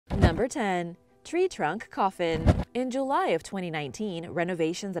Number 10. Tree trunk coffin. In July of 2019,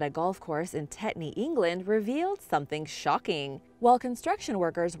 renovations at a golf course in Tetney, England revealed something shocking. While construction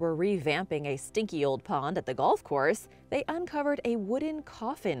workers were revamping a stinky old pond at the golf course, they uncovered a wooden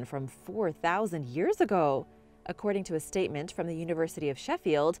coffin from 4,000 years ago. According to a statement from the University of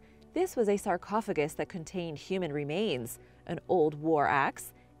Sheffield, this was a sarcophagus that contained human remains, an old war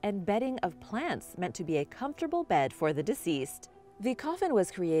axe, and bedding of plants meant to be a comfortable bed for the deceased. The coffin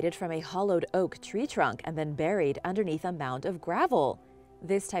was created from a hollowed oak tree trunk and then buried underneath a mound of gravel.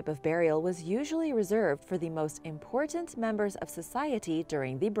 This type of burial was usually reserved for the most important members of society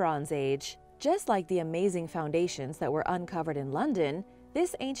during the Bronze Age. Just like the amazing foundations that were uncovered in London,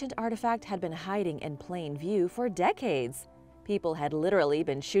 this ancient artifact had been hiding in plain view for decades. People had literally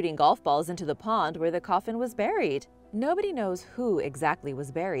been shooting golf balls into the pond where the coffin was buried. Nobody knows who exactly was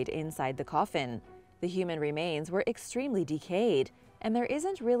buried inside the coffin. The human remains were extremely decayed, and there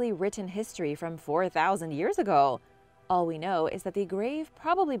isn't really written history from 4,000 years ago. All we know is that the grave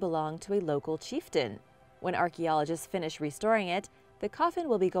probably belonged to a local chieftain. When archaeologists finish restoring it, the coffin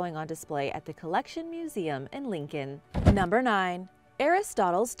will be going on display at the Collection Museum in Lincoln. Number 9.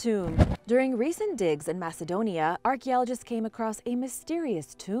 Aristotle's tomb. During recent digs in Macedonia, archaeologists came across a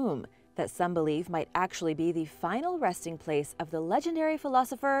mysterious tomb that some believe might actually be the final resting place of the legendary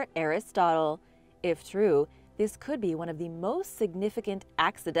philosopher Aristotle. If true, this could be one of the most significant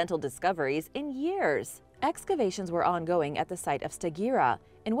accidental discoveries in years. Excavations were ongoing at the site of Stagira,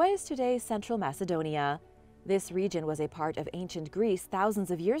 in what is today central Macedonia. This region was a part of ancient Greece thousands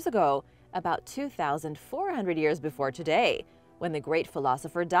of years ago, about 2,400 years before today, when the great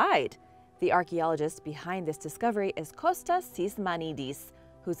philosopher died. The archaeologist behind this discovery is Kostas Sismanidis,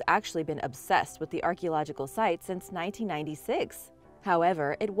 who's actually been obsessed with the archaeological site since 1996.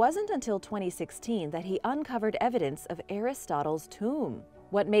 However, it wasn't until 2016 that he uncovered evidence of Aristotle's tomb.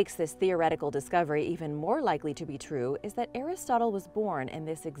 What makes this theoretical discovery even more likely to be true is that Aristotle was born in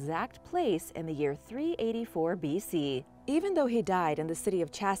this exact place in the year 384 BC. Even though he died in the city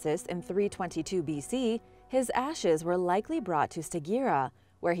of Chassis in 322 BC, his ashes were likely brought to Stagira,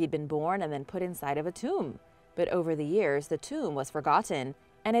 where he'd been born and then put inside of a tomb. But over the years, the tomb was forgotten,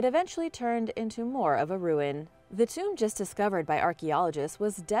 and it eventually turned into more of a ruin. The tomb just discovered by archaeologists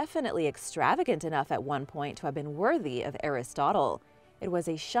was definitely extravagant enough at one point to have been worthy of Aristotle. It was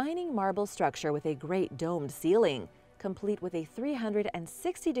a shining marble structure with a great domed ceiling, complete with a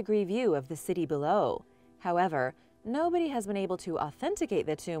 360-degree view of the city below. However, nobody has been able to authenticate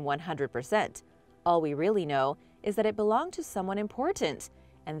the tomb 100%. All we really know is that it belonged to someone important,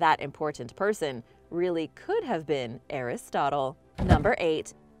 and that important person really could have been Aristotle. Number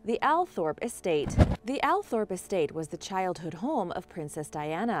 8. The Althorpe Estate. The Althorpe Estate was the childhood home of Princess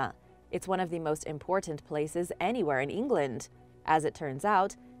Diana. It's one of the most important places anywhere in England. As it turns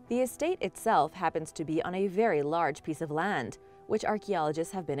out, the estate itself happens to be on a very large piece of land, which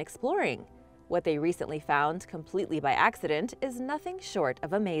archaeologists have been exploring. What they recently found, completely by accident, is nothing short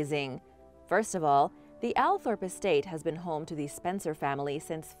of amazing. First of all, the Althorpe Estate has been home to the Spencer family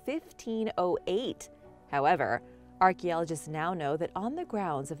since 1508. However, archaeologists now know that on the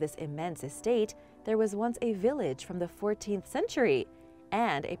grounds of this immense estate, there was once a village from the 14th century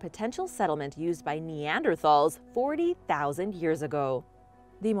and a potential settlement used by Neanderthals 40,000 years ago.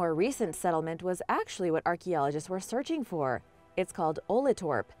 The more recent settlement was actually what archaeologists were searching for. It's called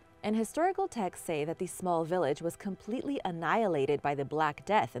Olitorp, and historical texts say that the small village was completely annihilated by the Black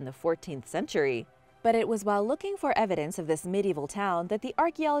Death in the 14th century. But it was while looking for evidence of this medieval town that the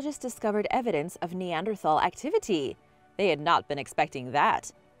archaeologists discovered evidence of Neanderthal activity. They had not been expecting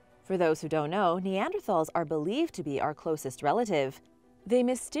that. For those who don't know, Neanderthals are believed to be our closest relative. They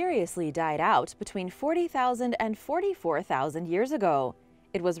mysteriously died out between 40,000 and 44,000 years ago.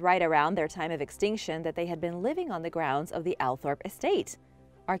 It was right around their time of extinction that they had been living on the grounds of the Althorpe Estate.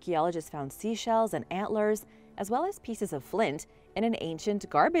 Archaeologists found seashells and antlers, as well as pieces of flint, in an ancient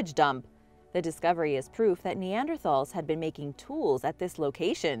garbage dump. The discovery is proof that Neanderthals had been making tools at this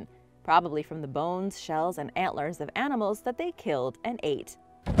location, probably from the bones, shells, and antlers of animals that they killed and ate.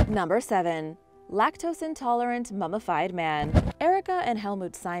 Number 7. Lactose-intolerant mummified man. Erika and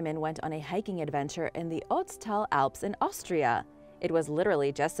Helmut Simon went on a hiking adventure in the Ötztal Alps in Austria. It was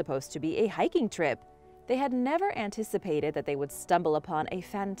literally just supposed to be a hiking trip. They had never anticipated that they would stumble upon a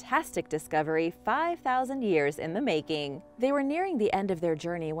fantastic discovery 5,000 years in the making. They were nearing the end of their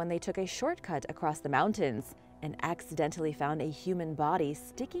journey when they took a shortcut across the mountains and accidentally found a human body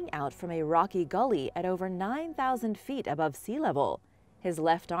sticking out from a rocky gully at over 9,000 feet above sea level. His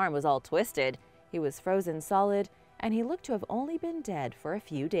left arm was all twisted, he was frozen solid, and he looked to have only been dead for a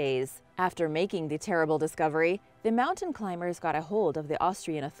few days. After making the terrible discovery, the mountain climbers got a hold of the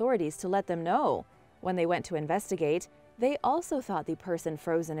Austrian authorities to let them know. When they went to investigate, they also thought the person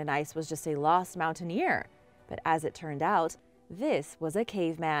frozen in ice was just a lost mountaineer. But as it turned out, this was a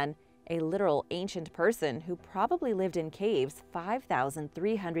caveman, a literal ancient person who probably lived in caves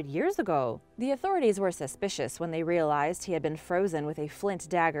 5,300 years ago. The authorities were suspicious when they realized he had been frozen with a flint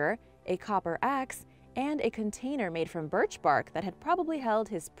dagger, a copper axe, and a container made from birch bark that had probably held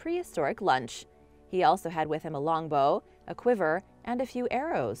his prehistoric lunch. He also had with him a longbow, a quiver, and a few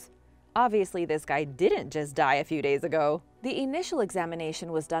arrows. Obviously, this guy didn't just die a few days ago. The initial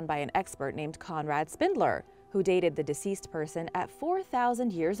examination was done by an expert named Conrad Spindler, who dated the deceased person at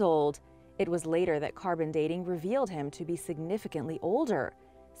 4,000 years old. It was later that carbon dating revealed him to be significantly older.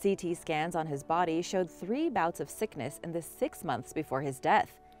 CT scans on his body showed 3 bouts of sickness in the 6 months before his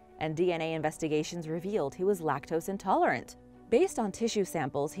death, and DNA investigations revealed he was lactose intolerant. Based on tissue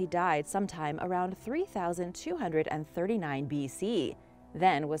samples, he died sometime around 3,239 BC,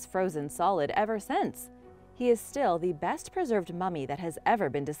 then was frozen solid ever since. He is still the best preserved mummy that has ever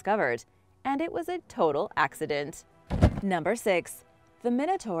been discovered, and it was a total accident. Number 6. The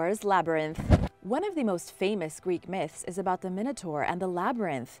Minotaur's Labyrinth. One of the most famous Greek myths is about the Minotaur and the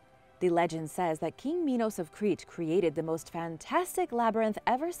labyrinth. The legend says that King Minos of Crete created the most fantastic labyrinth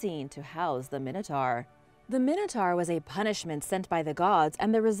ever seen to house the Minotaur. The Minotaur was a punishment sent by the gods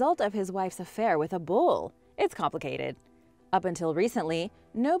and the result of his wife's affair with a bull. It's complicated. Up until recently,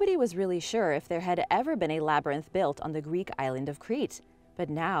 nobody was really sure if there had ever been a labyrinth built on the Greek island of Crete. But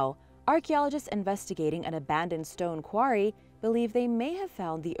now, archaeologists investigating an abandoned stone quarry believe they may have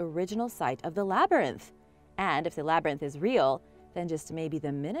found the original site of the labyrinth. And if the labyrinth is real, then just maybe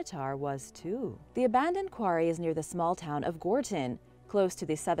the Minotaur was too. The abandoned quarry is near the small town of Gortin, close to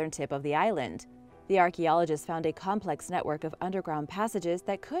the southern tip of the island. The archaeologists found a complex network of underground passages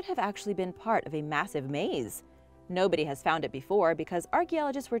that could have actually been part of a massive maze. Nobody has found it before because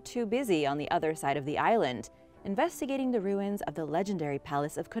archaeologists were too busy on the other side of the island, investigating the ruins of the legendary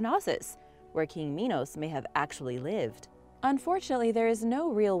palace of Knossos, where King Minos may have actually lived. Unfortunately, there is no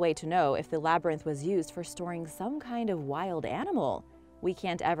real way to know if the labyrinth was used for storing some kind of wild animal. We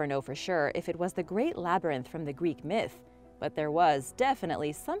can't ever know for sure if it was the Great Labyrinth from the Greek myth, but there was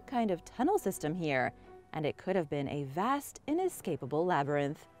definitely some kind of tunnel system here, and it could have been a vast, inescapable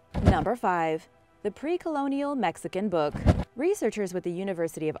labyrinth. Number 5. The Pre-Colonial Mexican Book. Researchers with the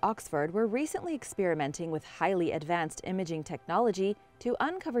University of Oxford were recently experimenting with highly advanced imaging technology to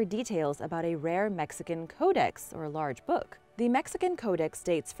uncover details about a rare Mexican codex, or large book. The Mexican codex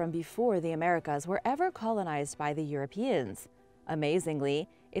dates from before the Americas were ever colonized by the Europeans. Amazingly,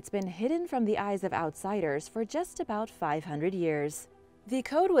 it's been hidden from the eyes of outsiders for just about 500 years. The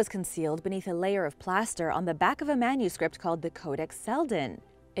code was concealed beneath a layer of plaster on the back of a manuscript called the Codex Selden.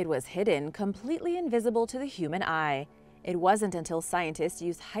 It was hidden, completely invisible to the human eye. It wasn't until scientists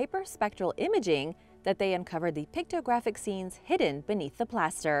used hyperspectral imaging that they uncovered the pictographic scenes hidden beneath the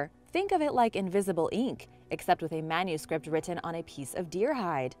plaster. Think of it like invisible ink, except with a manuscript written on a piece of deer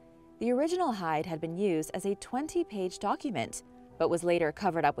hide. The original hide had been used as a 20-page document, but was later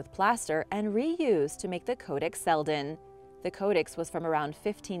covered up with plaster and reused to make the Codex Selden. The codex was from around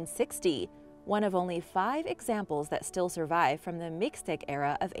 1560, one of only 5 examples that still survive from the Mixtec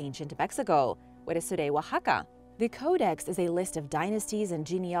era of ancient Mexico, what is today Oaxaca. The codex is a list of dynasties and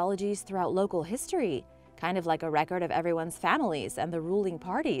genealogies throughout local history, kind of like a record of everyone's families and the ruling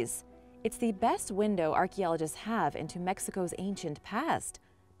parties. It's the best window archaeologists have into Mexico's ancient past,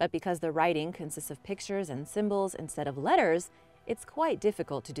 but because the writing consists of pictures and symbols instead of letters, it's quite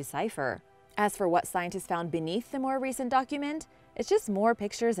difficult to decipher. As for what scientists found beneath the more recent document, it's just more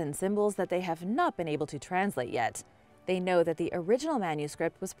pictures and symbols that they have not been able to translate yet. They know that the original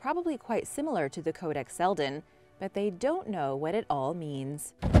manuscript was probably quite similar to the Codex Selden, but they don't know what it all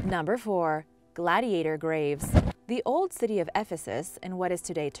means. Number 4. Gladiator graves. The old city of Ephesus, in what is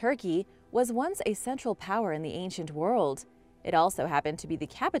today Turkey, was once a central power in the ancient world. It also happened to be the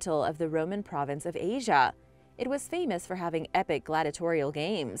capital of the Roman province of Asia. It was famous for having epic gladiatorial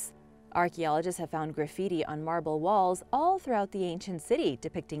games. Archaeologists have found graffiti on marble walls all throughout the ancient city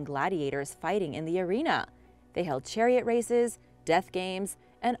depicting gladiators fighting in the arena. They held chariot races, death games,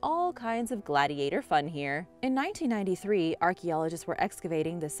 and all kinds of gladiator fun here. In 1993, archaeologists were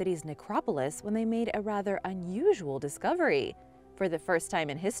excavating the city's necropolis when they made a rather unusual discovery. For the first time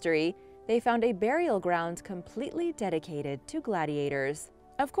in history, they found a burial ground completely dedicated to gladiators.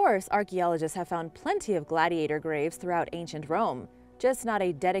 Of course, archaeologists have found plenty of gladiator graves throughout ancient Rome, just not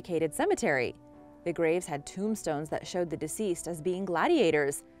a dedicated cemetery. The graves had tombstones that showed the deceased as being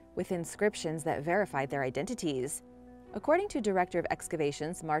gladiators, with inscriptions that verified their identities. According to Director of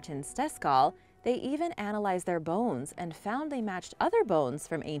Excavations Martin Steskal, they even analyzed their bones and found they matched other bones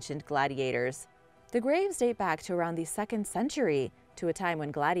from ancient gladiators. The graves date back to around the 2nd century, to a time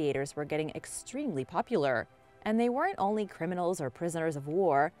when gladiators were getting extremely popular. And they weren't only criminals or prisoners of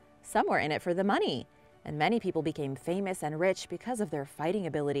war, some were in it for the money. And many people became famous and rich because of their fighting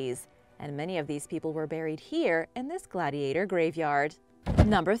abilities. And many of these people were buried here in this gladiator graveyard.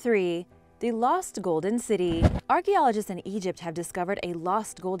 Number 3. The Lost Golden City. Archaeologists in Egypt have discovered a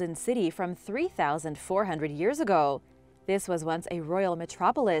lost golden city from 3,400 years ago. This was once a royal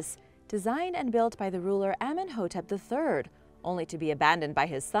metropolis, designed and built by the ruler Amenhotep III, only to be abandoned by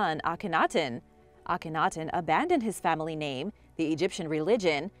his son Akhenaten. Akhenaten abandoned his family name, the Egyptian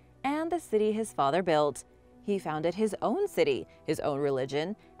religion, and the city his father built. He founded his own city, his own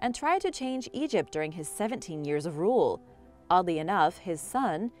religion, and tried to change Egypt during his 17 years of rule. Oddly enough, his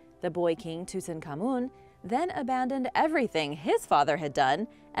son, the boy king Tutankhamun, then abandoned everything his father had done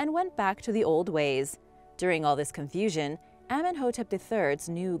and went back to the old ways. During all this confusion, Amenhotep III's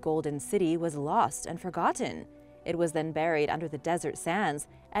new golden city was lost and forgotten. It was then buried under the desert sands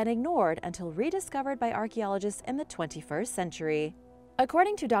and ignored until rediscovered by archaeologists in the 21st century.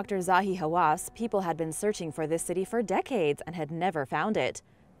 According to Dr. Zahi Hawass, people had been searching for this city for decades and had never found it.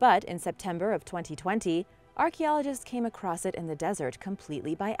 But in September of 2020, archaeologists came across it in the desert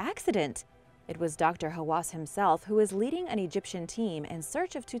completely by accident. It was Dr. Hawass himself who was leading an Egyptian team in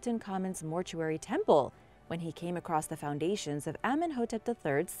search of Tutankhamun's mortuary temple when he came across the foundations of Amenhotep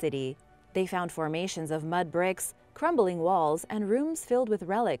III's city. They found formations of mud bricks, crumbling walls, and rooms filled with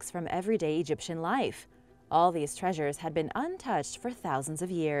relics from everyday Egyptian life. All these treasures had been untouched for thousands of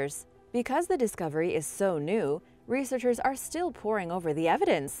years. Because the discovery is so new, researchers are still poring over the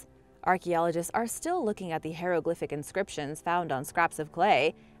evidence. Archaeologists are still looking at the hieroglyphic inscriptions found on scraps of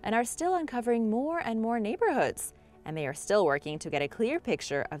clay and are still uncovering more and more neighborhoods. And they are still working to get a clear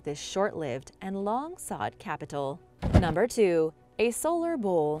picture of this short-lived and long-sought capital. Number 2. A solar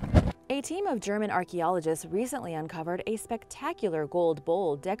bowl. A team of German archaeologists recently uncovered a spectacular gold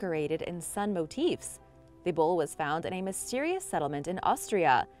bowl decorated in sun motifs. The bowl was found in a mysterious settlement in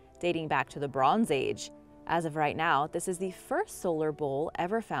Austria, dating back to the Bronze Age. As of right now, this is the first solar bowl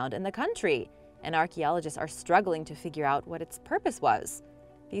ever found in the country, and archaeologists are struggling to figure out what its purpose was.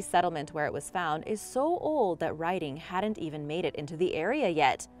 The settlement where it was found is so old that writing hadn't even made it into the area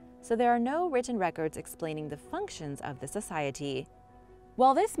yet, so there are no written records explaining the functions of the society.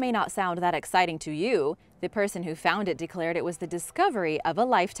 While this may not sound that exciting to you, the person who found it declared it was the discovery of a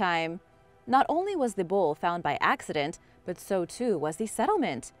lifetime. Not only was the bowl found by accident, but so too was the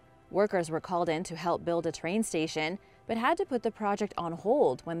settlement. Workers were called in to help build a train station, but had to put the project on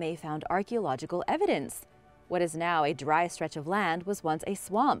hold when they found archaeological evidence. What is now a dry stretch of land was once a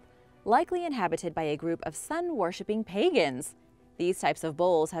swamp, likely inhabited by a group of sun-worshipping pagans. These types of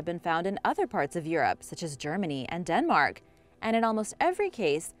bowls have been found in other parts of Europe, such as Germany and Denmark. And in almost every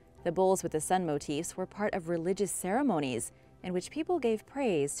case, the bowls with the sun motifs were part of religious ceremonies in which people gave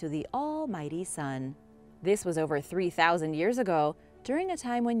praise to the almighty sun. This was over 3,000 years ago, during a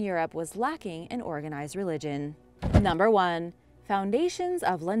time when Europe was lacking in organized religion. Number 1. Foundations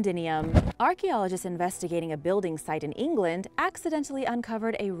of Londinium. Archaeologists investigating a building site in England accidentally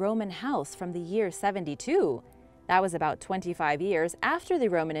uncovered a Roman house from the year 72. That was about 25 years after the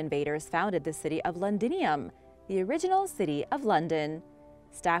Roman invaders founded the city of Londinium, the original city of London.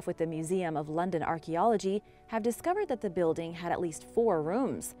 Staff with the Museum of London Archaeology have discovered that the building had at least 4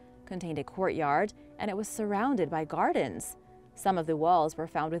 rooms, contained a courtyard, and it was surrounded by gardens. Some of the walls were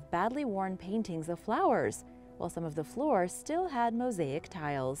found with badly worn paintings of flowers, while some of the floors still had mosaic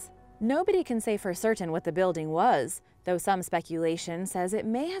tiles. Nobody can say for certain what the building was, though some speculation says it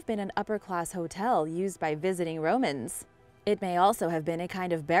may have been an upper-class hotel used by visiting Romans. It may also have been a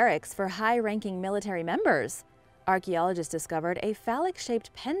kind of barracks for high-ranking military members. Archaeologists discovered a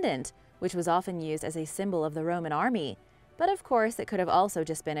phallic-shaped pendant, which was often used as a symbol of the Roman army. But of course, it could have also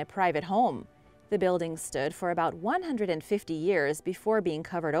just been a private home. The building stood for about 150 years before being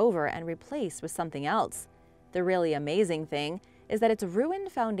covered over and replaced with something else. The really amazing thing is that its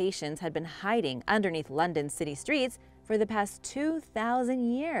ruined foundations had been hiding underneath London's city streets for the past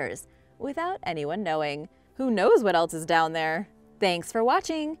 2,000 years, without anyone knowing. Who knows what else is down there? Thanks for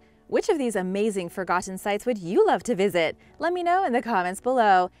watching! Which of these amazing forgotten sites would you love to visit? Let me know in the comments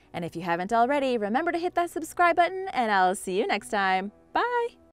below. And if you haven't already, remember to hit that subscribe button, and I'll see you next time. Bye!